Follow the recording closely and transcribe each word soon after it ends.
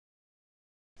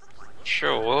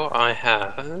Sure, I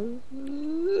have.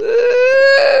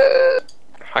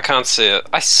 I can't see it.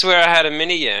 I swear I had a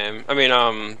minigame. I mean,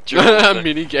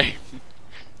 Minigame.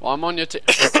 Well, I'm on your team.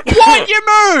 What? You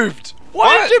moved?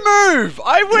 Why did you move?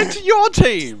 I went to your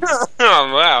team. Oh,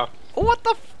 wow. What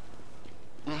the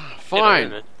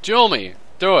Fine. Duel me.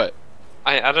 Do it.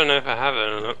 I don't know if I have it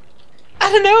or not.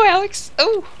 I don't know, Alex.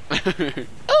 Oh.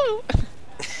 Oh.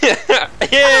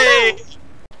 Yay!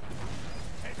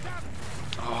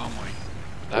 Oh my.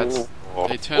 That's.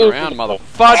 They turn around,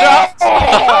 motherfucker!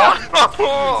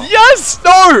 Yes!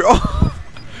 No!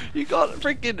 You got a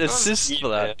freaking assist for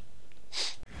that.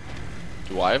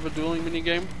 Do I have a dueling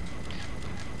minigame?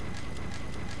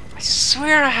 I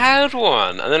swear I had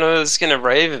one, and then I was gonna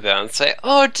rave about it and say,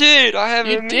 "Oh, dude, I have."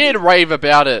 You did rave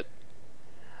about it.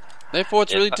 Therefore,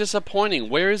 it's really disappointing.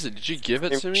 Where is it? Did you give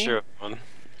it to me? Sure.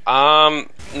 No.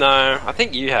 I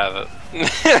think you have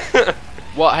it.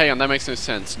 Well, hang on. That makes no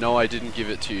sense. No, I didn't give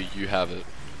it to you. You have it.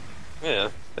 Yeah.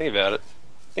 Think about it.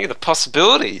 Think of the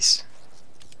possibilities.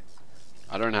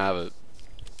 I don't have it.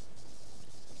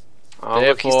 Oh,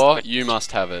 Therefore, look, you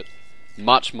must have it.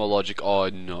 Much more logic. Oh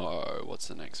no. What's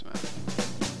the next map?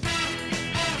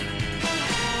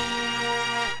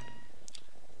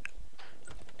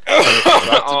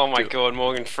 Oh my god,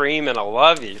 Morgan Freeman, I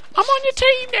love you. I'm on your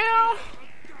team now.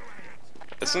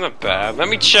 It's not bad. Let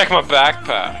me check my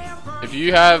backpack. If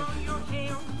you have,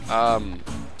 I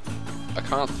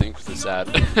can't think with this ad.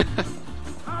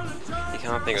 You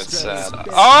can't think it's sad. Oh,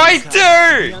 I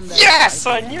do! Yes,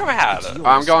 I knew I had it.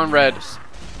 I'm going red.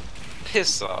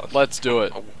 Piss off. Let's do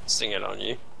it. I'll sing it on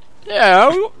you. Yeah,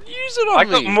 use it on I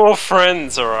me. got more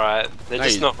friends, alright. They're No,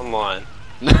 just you- not online.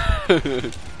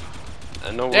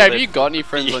 And nor will Yeah, have they you got any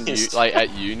friends on used. like at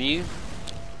uni?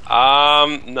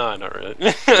 No, not really.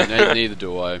 Neither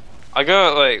do I. I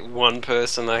got like one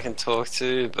person I can talk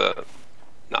to, but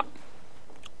no.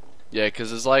 Yeah, because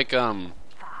there's like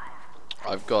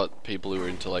I've got people who are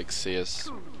into like CS,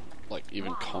 like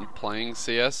even comp playing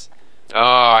CS. Oh,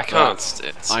 I can't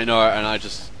stand it. I know, and I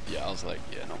was like,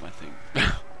 yeah, not my thing.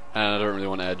 And I don't really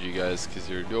want to add you guys because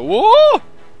you're whoa!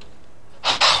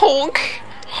 Honk!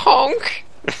 Honk!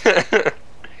 The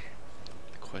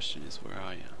question is, where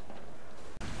are you?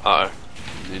 Oh.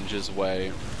 Ninja's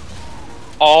way.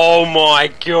 Oh my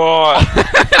god!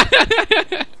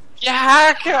 You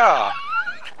hacker!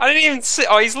 I didn't even see.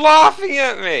 Oh, he's laughing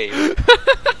at me!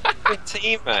 Good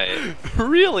teammate.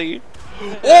 Really?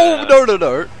 Yeah. Oh,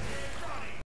 no.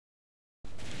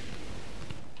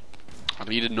 I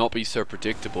need to not be so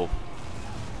predictable.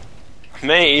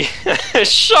 Me?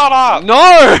 Shut up!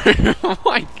 No!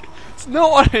 Like, it's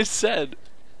not what I said.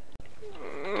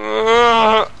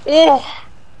 Oh!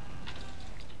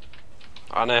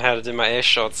 I know how to do my air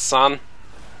shots, son.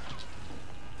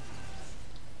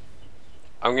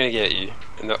 I'm gonna get you.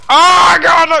 In the oh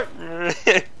god! No!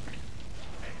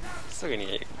 Still gonna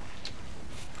get you.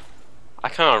 I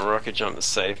can't rocket jump to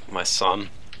save my son.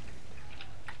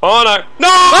 Oh no!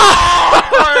 No!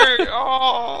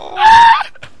 Oh!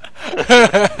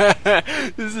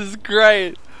 This is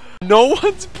great. No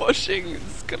one's pushing.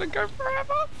 This is gonna go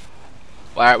forever.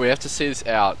 Alright, we have to see this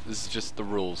out. This is just the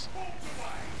rules.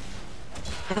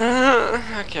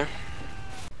 Okay.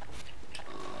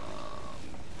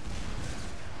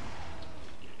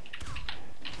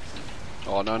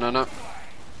 Oh, no.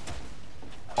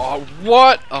 Oh,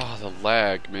 what? Oh, the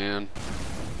lag, man.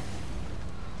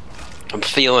 I'm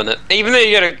feeling it. Even though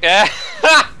you gotta.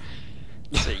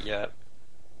 See, yeah.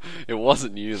 It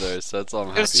wasn't you, though, so that's all I'm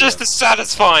happy It's just about. as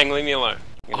satisfying. Leave me alone.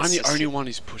 I'm the only one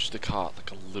who's pushed the cart,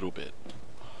 like, a little bit.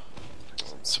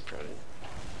 I'm so proud of you.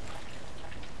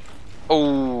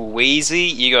 Oh, Wheezy,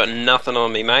 you got nothing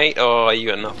on me, mate. Oh, you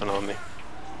got nothing on me.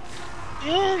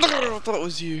 I thought it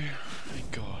was you.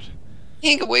 Thank God.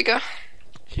 Higga wigga.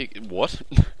 What?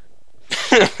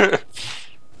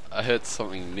 I heard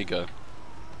something nigger.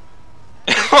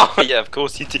 Oh, yeah, of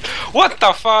course you did. What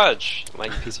the fudge?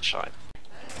 Like a piece of shit.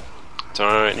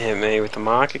 Don't hit me with the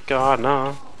market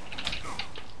gardener.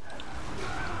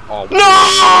 Oh, No!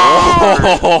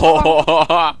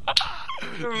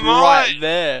 right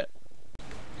there.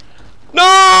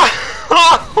 No!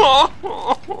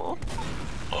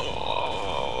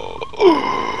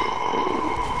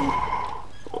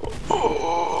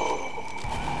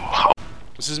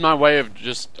 This is my way of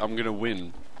just, I'm gonna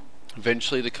win.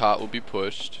 Eventually the cart will be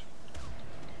pushed.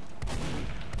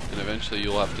 And eventually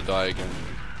you'll have to die again.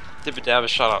 Dibba dabba,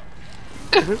 shut up.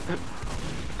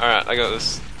 Alright, I got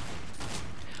this.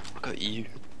 I got you.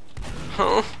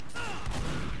 Huh?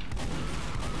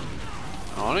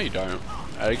 Oh, no you don't.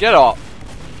 Get up.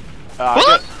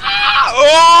 What?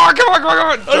 Oh, come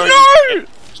on. Oh, no!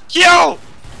 Kill!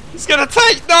 He's gonna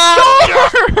take. No!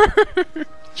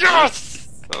 Yes!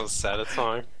 That was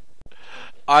satisfying.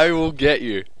 I will get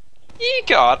you. You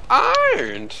got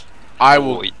owned. I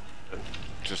will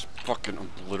just fucking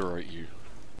obliterate you.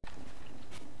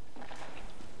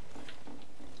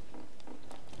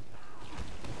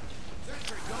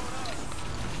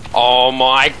 Oh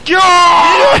my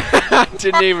god!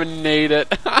 Didn't even need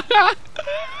it.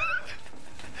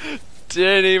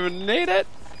 Didn't even need it.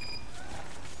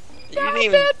 You didn't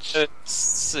even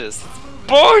assist.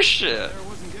 Bullshit!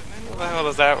 How the hell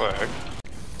does that work?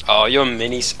 Oh, you're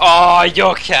oh,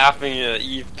 you're capping it,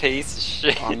 you piece of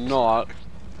shit. I'm not.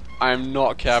 I'm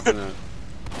not capping it.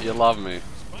 You love me.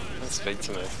 Don't speak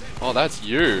to me. Oh, that's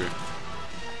you.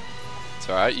 It's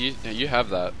alright, you have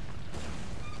that.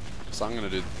 So I'm gonna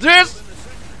do this!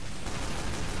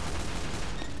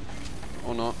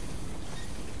 Or not.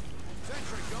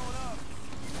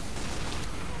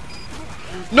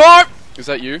 No! Is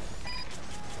that you?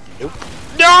 Nope.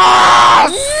 No!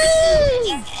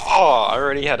 Oh, I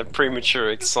already had a premature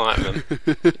excitement.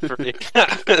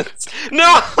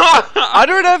 No! I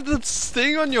don't have this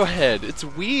thing on your head. It's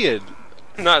weird.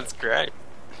 No, it's great.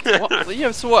 What?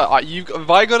 Yeah, so what? Have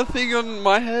I got a thing on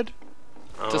my head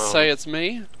to say it's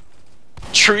me?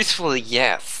 Truthfully,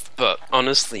 yes, but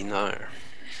honestly, no.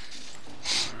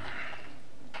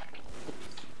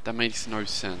 That makes no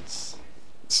sense.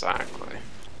 Exactly.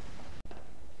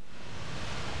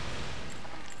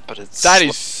 But it's that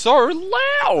is so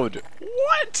loud.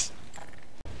 What?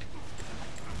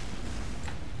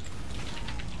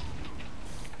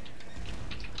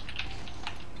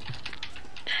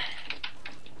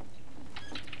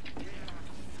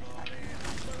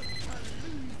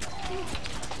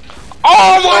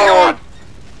 Oh my god!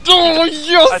 Oh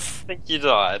yes! I think you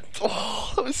died.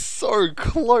 Oh, I was so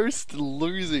close to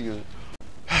losing it.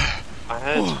 I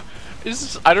had. It's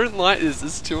just, I don't like this.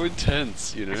 It's too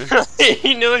intense, you know.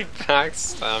 You nearly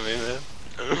backstabbed me, man.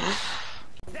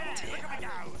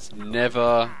 It's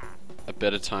never a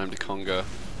better time to conga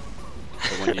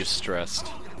than when you're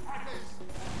stressed.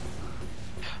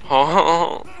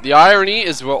 Oh, The irony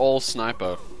is we're all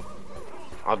sniper.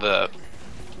 I bet.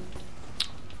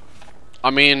 I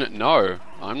mean, no,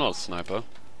 I'm not a sniper.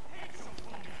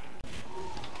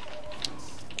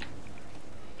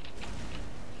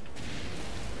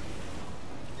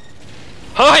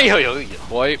 Hi, Wait. oh,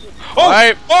 Wait.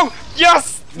 oh,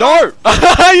 yes! No!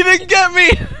 You didn't get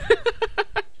me!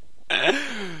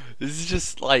 This is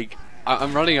just like...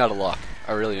 I'm running out of luck.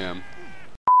 I really am.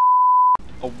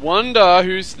 I wonder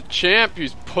who's the champ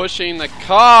who's pushing the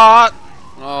cart!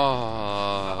 Oh.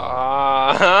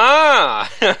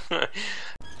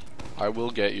 I will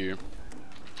get you.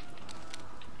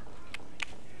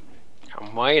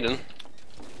 I'm waiting.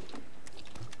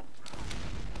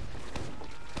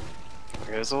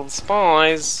 There goes all the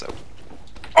spies.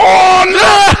 Oh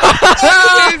no!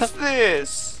 What is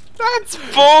this? That's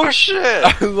bullshit!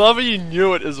 I love how you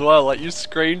knew it as well, like you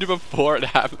screamed before it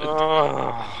happened.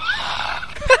 Oh.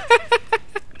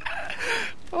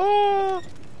 Oh.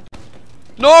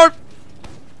 No!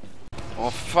 Oh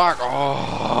fuck,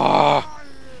 oh.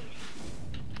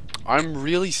 I'm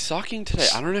really sucking today.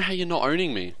 I don't know how you're not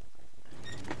owning me.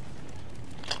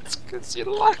 It's because you're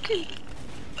lucky.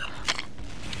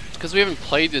 It's because we haven't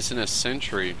played this in a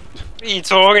century. What are you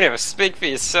talking about? Speak for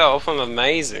yourself, I'm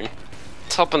amazing.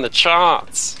 Top in the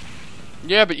charts.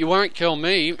 Yeah, but you won't kill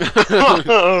me.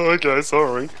 Oh, okay,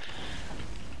 sorry.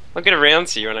 I'll get around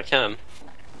to you when I can.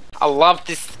 I love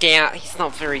this scout, he's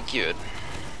not very good.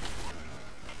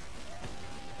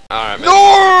 Alright, man.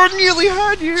 No! Nearly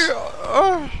had you!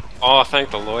 Oh, thank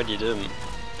the Lord you didn't.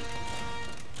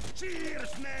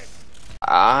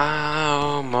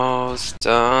 Almost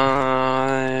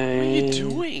done. What are you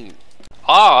doing?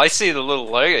 Oh, I see the little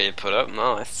logo you put up.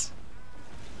 Nice.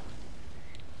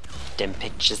 Them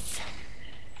pictures.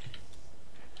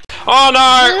 Oh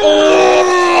no!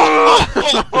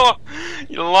 Oh!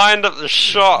 You lined up the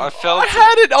shot. I felt. I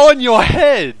had it on your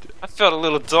head. I felt a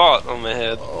little dot on my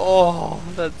head. Oh,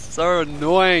 that's so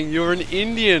annoying. You're an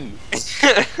Indian.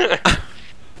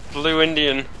 Blue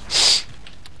Indian.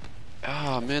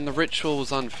 Oh man, the ritual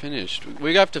was unfinished.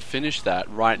 We have to finish that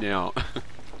right now.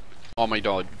 Oh my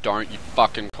god, don't you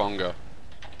fucking conga.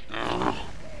 Ugh.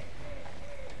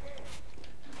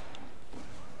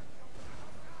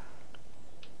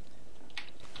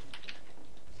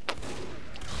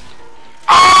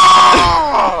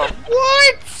 Oh!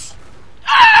 What?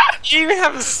 You even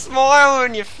have a smile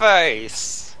on your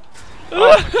face. Oh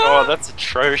my god, that's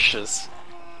atrocious.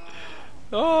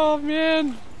 Oh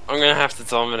man. I'm gonna have to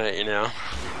dominate you now.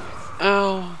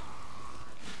 Oh.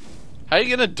 How are you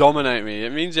gonna dominate me?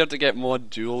 It means you have to get more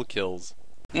dual kills.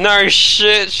 No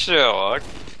shit, Sherlock.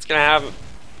 It's gonna happen.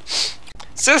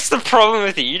 So that's the problem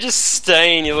with you. You just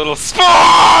stay in your little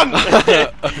spawn. No,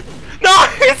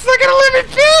 it's not gonna let me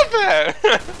build there.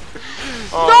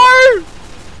 Oh.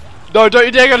 No! No! Don't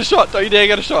you dare get a shot! Don't you dare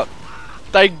get a shot!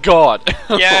 Thank God!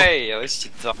 Yay! At least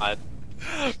you died.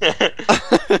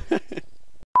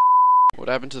 What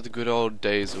happened to the good old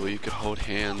days where you could hold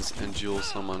hands and duel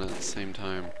someone at the same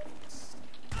time?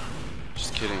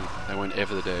 Just kidding. They weren't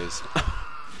ever the days.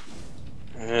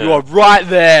 Yeah. You are right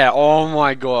there! Oh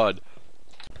my God!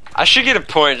 I should get a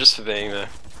point just for being there.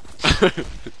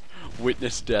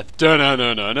 Witness death.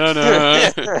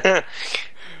 Da-na-na-na-na-na.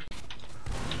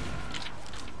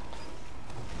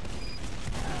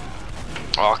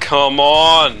 Oh, come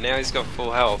on! Now he's got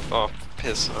full health. Oh,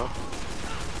 piss off.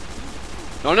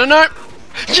 No, no, no!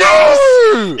 Yes!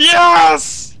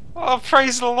 Yes! Oh,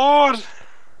 praise the Lord!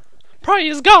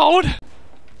 Praise God!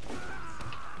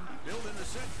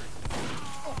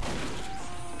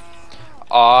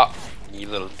 Ah, you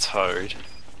little toad.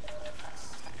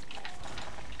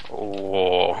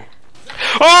 Oh.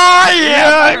 Oh,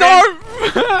 yeah! No!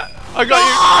 I got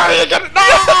you! Oh, you got it! No!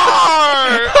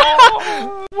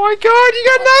 Oh my God, you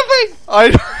got nothing! I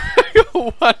got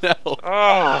 1 health.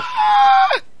 Oh.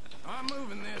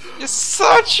 You're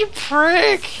such a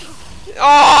prick!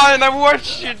 Oh, and I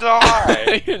watched you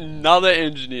die! Another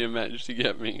engineer managed to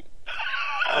get me.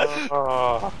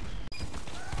 Oh.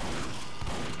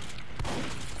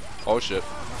 Oh shit.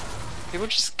 People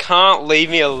just can't leave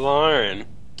me alone.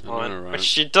 I know, right?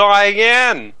 Watch you die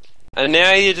again! And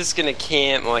now you're just gonna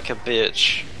camp like a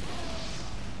bitch.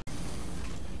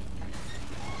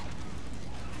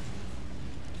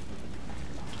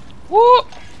 What?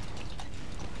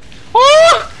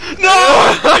 Oh!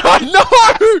 No! No!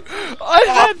 I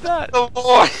had that! The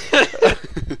boy!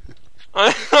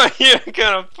 I thought you were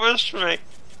gonna push me.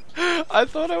 I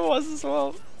thought I was as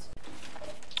well.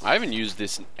 I haven't used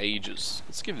this in ages.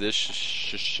 Let's give this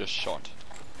a shot.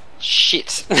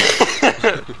 Shit.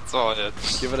 That's all I did.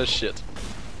 Give it a shit.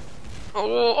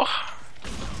 Oh.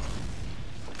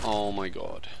 Oh my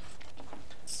God.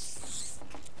 It's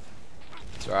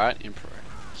alright, impro.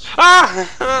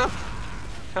 Ah!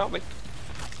 Help me.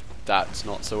 That's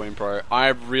not so impro.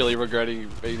 I'm really regretting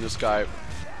being this guy.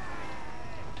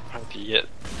 Hope you get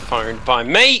phoned by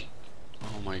me.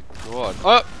 Oh my God.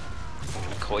 Oh! I'm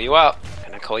gonna call you up. I'm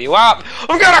gonna call you up.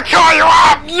 I'm gonna call you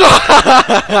up!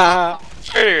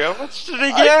 Hey, how much did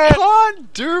he I get?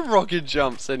 can't do rocket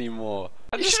jumps anymore.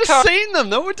 You just should have can't- seen them.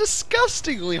 They were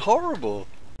disgustingly horrible.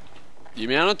 The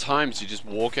amount of times you just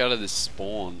walk out of this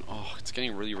spawn. Oh, it's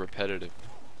getting really repetitive.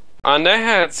 I know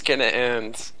how it's gonna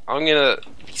end. I'm gonna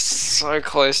be so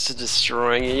close to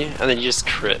destroying you, and then you just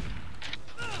crit.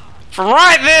 From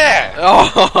right there!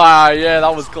 Oh, yeah,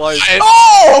 that was close.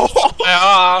 Oh! My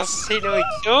ass, he nearly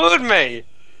killed me!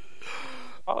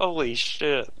 Holy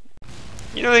shit.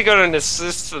 You nearly got an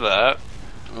assist for that.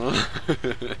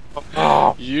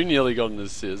 Oh. You nearly got an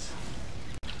assist.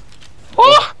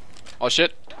 Oh! Oh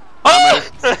shit. Oh!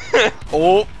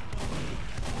 Oh.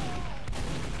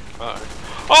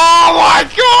 Oh my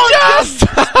God! Yes!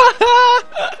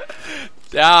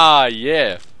 Ah,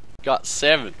 yeah. Got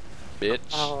 7, bitch.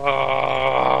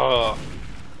 Oh.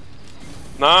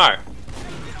 No.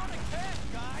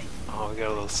 Oh, we got a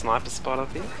little sniper spot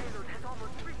up here.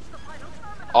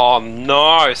 Oh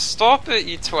no! Stop it,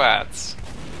 you twats!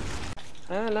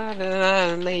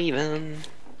 I'm leaving.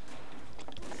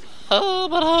 Oh,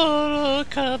 but I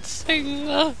can't sing.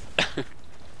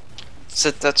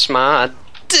 So that's my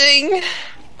ding.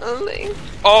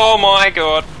 Oh my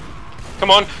God!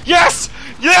 Come on! Yes!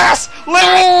 Yes!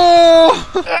 Oh!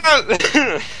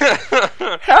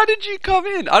 How did you come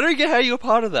in? I don't get how you were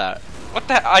part of that. What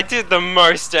the? I did the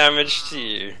most damage to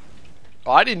you.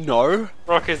 I didn't know.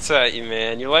 Rockets at you,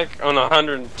 man. You're like on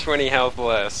 120 health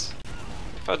less.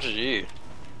 Fudge you.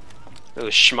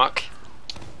 Little schmuck.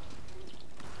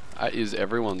 That is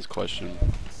everyone's question.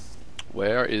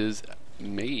 Where is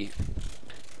me?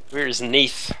 Where is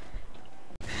Neath?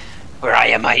 Where are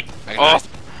you, mate? Oh.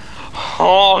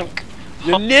 Honk!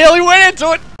 You nearly went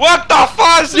into it! What the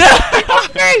fuzz? Yeah!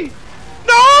 Me?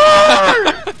 No!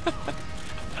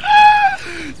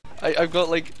 I've got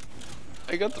like...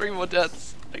 I got 3 more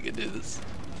deaths. I can do this.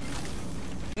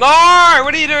 No!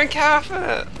 What are you doing,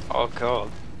 Carpet? Oh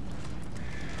God.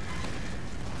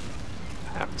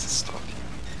 I have to stop you.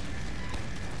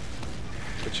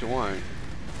 But you won't.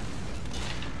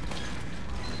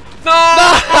 No!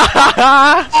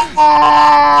 I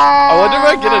wonder if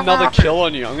I get another kill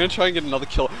on you. I'm gonna try and get another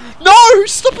kill. No!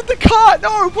 Stop at the cart!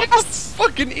 No! What the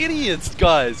fucking idiots,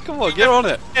 guys? Come on, get on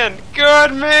it.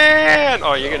 Good man!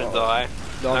 Oh, you're gonna die.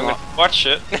 No, I'm gonna watch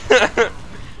it.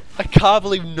 I can't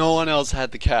believe no one else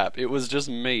had the cap. It was just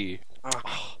me.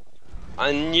 Oh,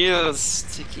 I knew it was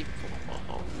sticky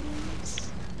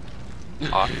bombs.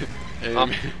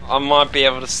 I might be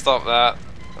able to stop that.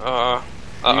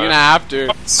 You're gonna have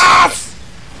to.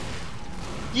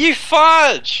 You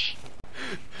fudge!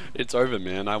 It's over,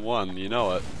 man. I won. You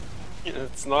know it.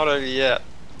 It's not over yet.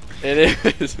 It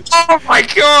is. Oh my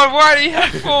god, why do you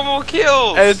have 4 more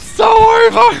kills? It's so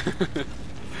over!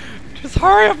 Just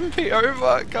hurry up and be over.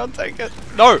 I can't take it.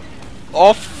 No!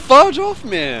 Oh, fudge off,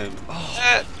 man!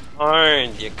 Oh.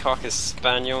 Owned, you cocker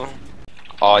spaniel.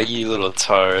 Oh, you little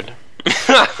toad.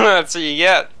 That's what you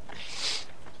get.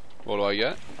 What do I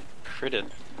get?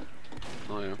 Critted.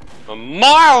 Oh, yeah. A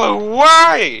mile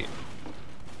away!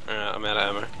 Alright, I'm out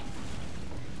of ammo.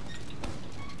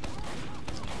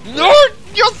 No!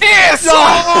 You're this!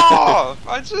 Oh,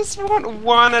 I just want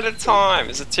one at a time.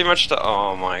 Is it too much to...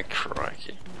 Oh my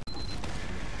crikey.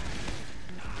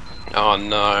 Oh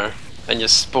no. And you're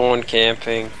spawn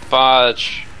camping.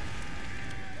 Fudge.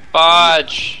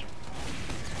 Fudge.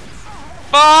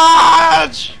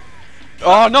 Fudge!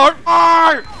 Oh no!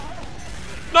 No!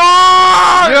 No!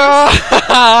 Yeah!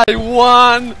 I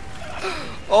won!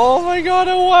 Oh my god,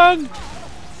 I won!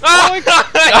 Oh my god!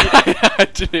 I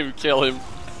didn't even kill him.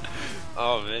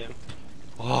 Oh man.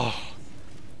 Oh.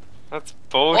 That's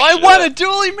bullshit. I won a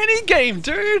dueling minigame,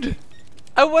 dude!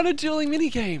 I won a dueling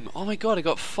minigame. Oh my god, I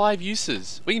got 5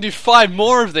 uses. We can do 5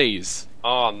 more of these.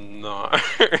 Oh no.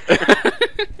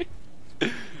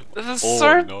 This is Oh,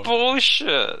 so no.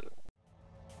 bullshit.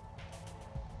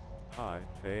 Hi,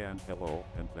 hey and hello,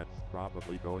 and that's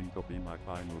probably going to be my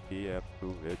final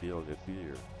TF2 video this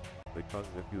year. Because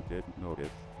if you didn't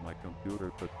notice, my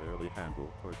computer could barely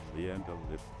handle towards the end of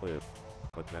this clip.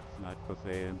 But that's not to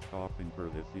say I'm stopping for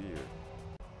this year.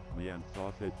 Me and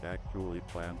Sausage actually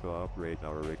plan to upgrade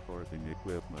our recording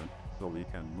equipment, so we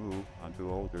can move onto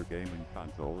older gaming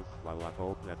consoles while I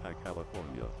hope that I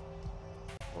California.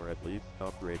 Or at least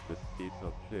upgrade this piece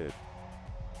of shit.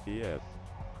 P.S.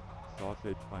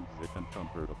 Sausage finds it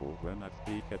uncomfortable when I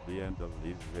speak at the end of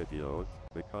these videos,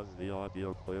 because the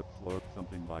audio clips look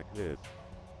something like this.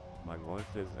 My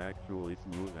voice is actually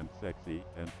smooth and sexy,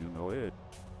 and you know it.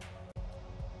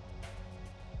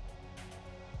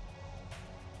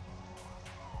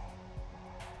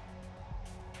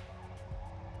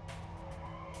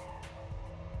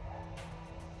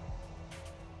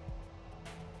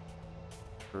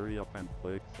 Hurry up and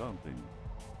click something.